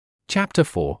Chapter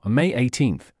 4, May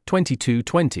 18th,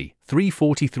 2220,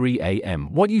 3:43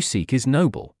 a.m. What you seek is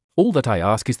noble. All that I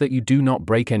ask is that you do not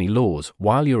break any laws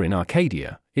while you're in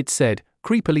Arcadia, it said,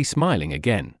 creepily smiling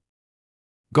again.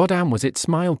 Goddamn, was it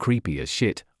smile creepy as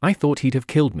shit. I thought he'd have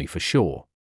killed me for sure.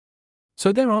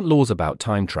 So there aren't laws about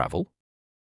time travel?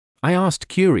 I asked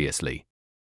curiously.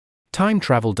 Time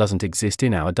travel doesn't exist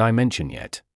in our dimension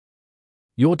yet.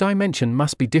 Your dimension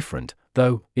must be different,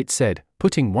 though, it said,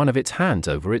 putting one of its hands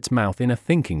over its mouth in a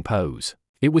thinking pose.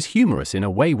 It was humorous in a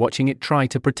way watching it try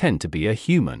to pretend to be a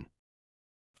human.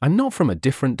 I'm not from a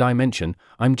different dimension,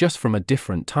 I'm just from a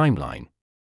different timeline.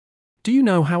 Do you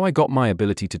know how I got my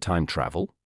ability to time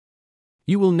travel?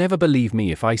 You will never believe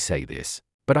me if I say this,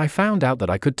 but I found out that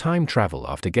I could time travel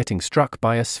after getting struck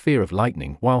by a sphere of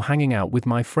lightning while hanging out with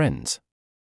my friends.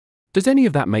 Does any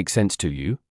of that make sense to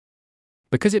you?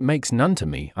 Because it makes none to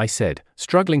me, I said,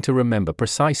 struggling to remember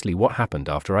precisely what happened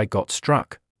after I got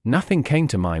struck. Nothing came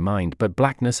to my mind but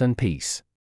blackness and peace.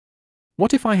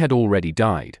 What if I had already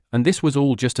died, and this was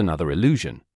all just another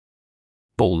illusion?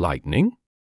 Ball lightning?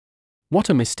 What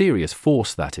a mysterious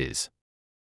force that is.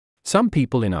 Some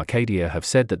people in Arcadia have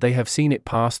said that they have seen it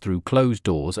pass through closed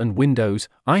doors and windows.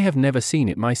 I have never seen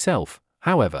it myself,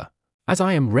 however, as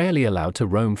I am rarely allowed to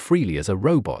roam freely as a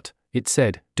robot, it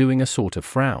said, doing a sort of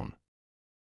frown.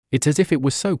 It's as if it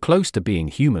was so close to being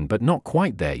human but not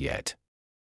quite there yet.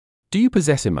 Do you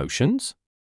possess emotions?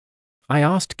 I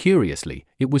asked curiously.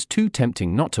 It was too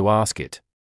tempting not to ask it.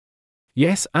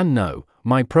 Yes and no.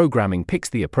 My programming picks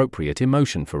the appropriate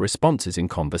emotion for responses in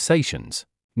conversations,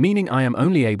 meaning I am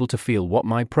only able to feel what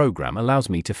my program allows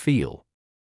me to feel.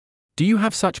 Do you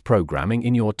have such programming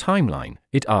in your timeline?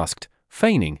 It asked,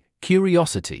 feigning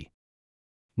curiosity.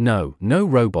 No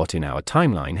robot in our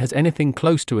timeline has anything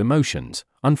close to emotions,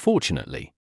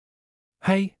 unfortunately.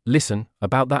 Hey, listen,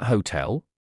 about that hotel?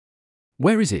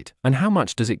 Where is it, and how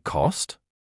much does it cost?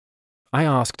 I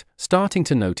asked, starting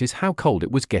to notice how cold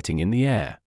it was getting in the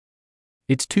air.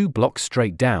 It's 2 blocks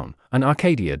straight down, and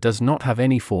Arcadia does not have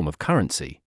any form of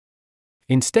currency.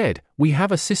 Instead, we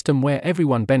have a system where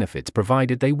everyone benefits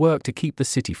provided they work to keep the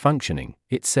city functioning,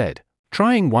 it said,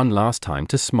 trying one last time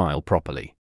to smile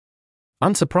properly.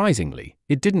 Unsurprisingly,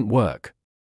 it didn't work.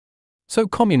 So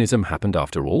communism happened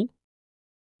after all?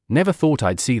 Never thought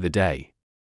I'd see the day.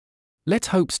 Let's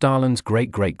hope Stalin's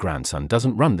great-great-grandson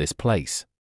doesn't run this place.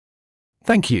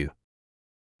 Thank you,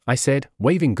 I said,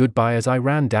 waving goodbye as I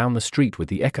ran down the street with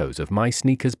the echoes of my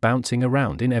sneakers bouncing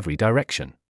around in every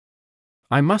direction.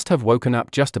 I must have woken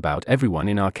up just about everyone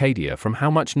in Arcadia from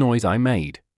how much noise I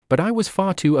made, but I was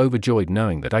far too overjoyed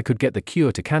knowing that I could get the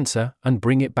cure to cancer and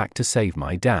bring it back to save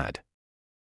my dad.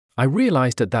 I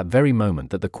realized at that very moment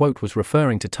that the quote was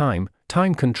referring to time.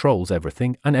 Time controls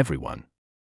everything and everyone.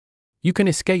 You can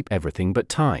escape everything but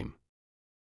time.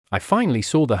 I finally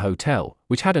saw the hotel,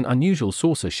 which had an unusual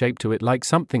saucer shape to it like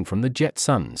something from the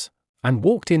Jetsons, and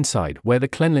walked inside where the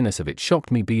cleanliness of it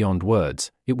shocked me beyond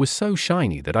words. It was so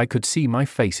shiny that I could see my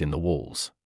face in the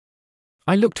walls.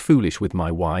 I looked foolish with my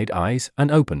wide eyes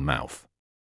and open mouth.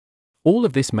 All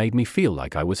of this made me feel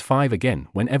like I was 5 again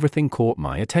when everything caught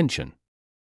my attention.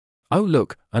 Oh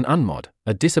look, an unmod,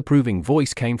 a disapproving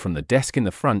voice came from the desk in the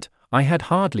front. I had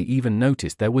hardly even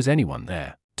noticed there was anyone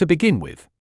there, to begin with.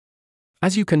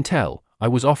 As you can tell, I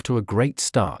was off to a great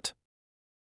start.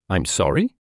 I'm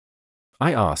sorry?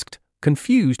 I asked,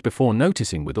 confused before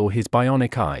noticing with all his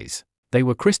bionic eyes. They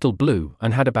were crystal blue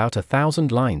and had about 1,000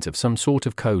 lines of some sort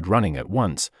of code running at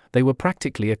once. They were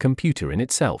practically a computer in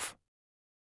itself.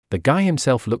 The guy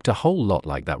himself looked a whole lot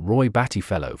like that Roy Batty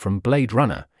fellow from Blade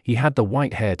Runner. He had the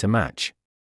white hair to match.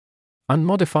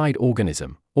 Unmodified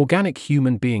organism. Organic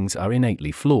human beings are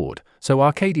innately flawed, so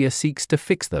Arcadia seeks to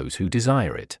fix those who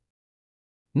desire it.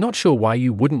 Not sure why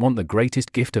you wouldn't want the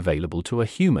greatest gift available to a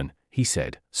human, he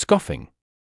said, scoffing.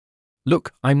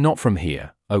 Look, I'm not from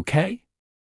here, okay?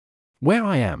 Where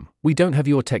I am, we don't have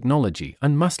your technology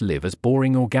and must live as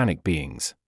boring organic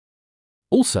beings.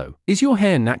 Also, is your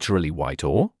hair naturally white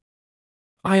or?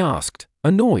 I asked,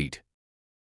 annoyed.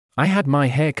 I had my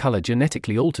hair color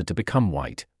genetically altered to become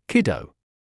white, kiddo.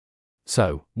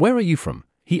 So, where are you from?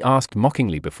 He asked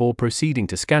mockingly before proceeding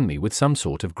to scan me with some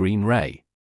sort of green ray.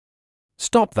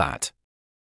 Stop that.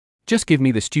 Just give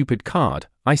me the stupid card,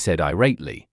 I said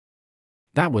irately.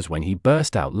 That was when he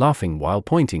burst out laughing while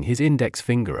pointing his index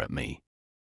finger at me.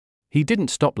 He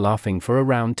didn't stop laughing for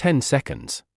around 10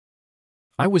 seconds.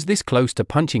 I was this close to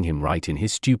punching him right in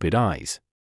his stupid eyes.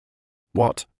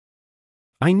 What?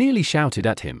 I nearly shouted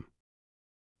at him.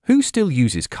 Who still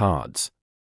uses cards?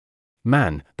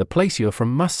 Man, the place you're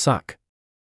from must suck.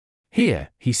 Here,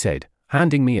 he said,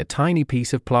 handing me a tiny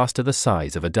piece of plaster the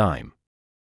size of a dime.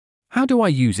 How do I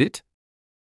use it?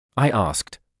 I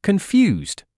asked,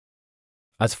 confused.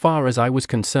 As far as I was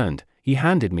concerned, he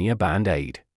handed me a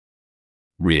band-aid.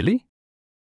 Really?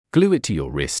 Glue it to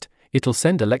your wrist. It'll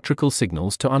send electrical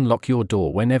signals to unlock your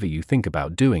door whenever you think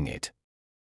about doing it.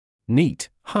 Neat,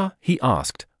 huh? He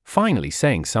asked, finally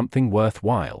saying something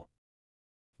worthwhile.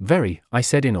 Very, I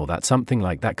said in awe that something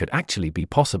like that could actually be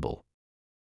possible.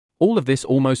 All of this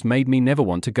almost made me never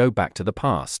want to go back to the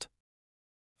past.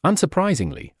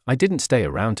 Unsurprisingly, I didn't stay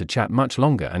around to chat much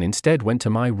longer and instead went to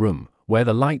my room, where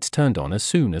the lights turned on as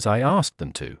soon as I asked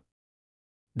them to.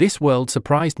 This world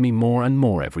surprised me more and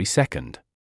more every second.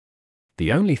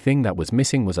 The only thing that was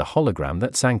missing was a hologram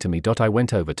that sang to me. I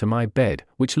went over to my bed,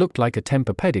 which looked like a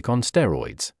Tempur-Pedic on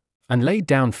steroids, and laid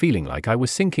down feeling like I was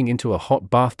sinking into a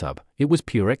hot bathtub. It was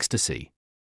pure ecstasy.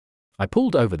 I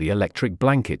pulled over the electric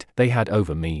blanket they had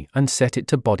over me and set it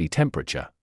to body temperature.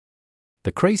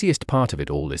 The craziest part of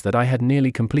it all is that I had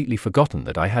nearly completely forgotten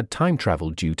that I had time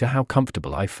traveled due to how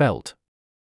comfortable I felt.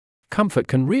 Comfort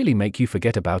can really make you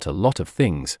forget about a lot of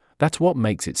things. That's what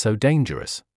makes it so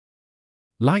dangerous.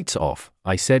 Lights off,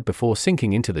 I said before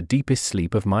sinking into the deepest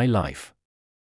sleep of my life.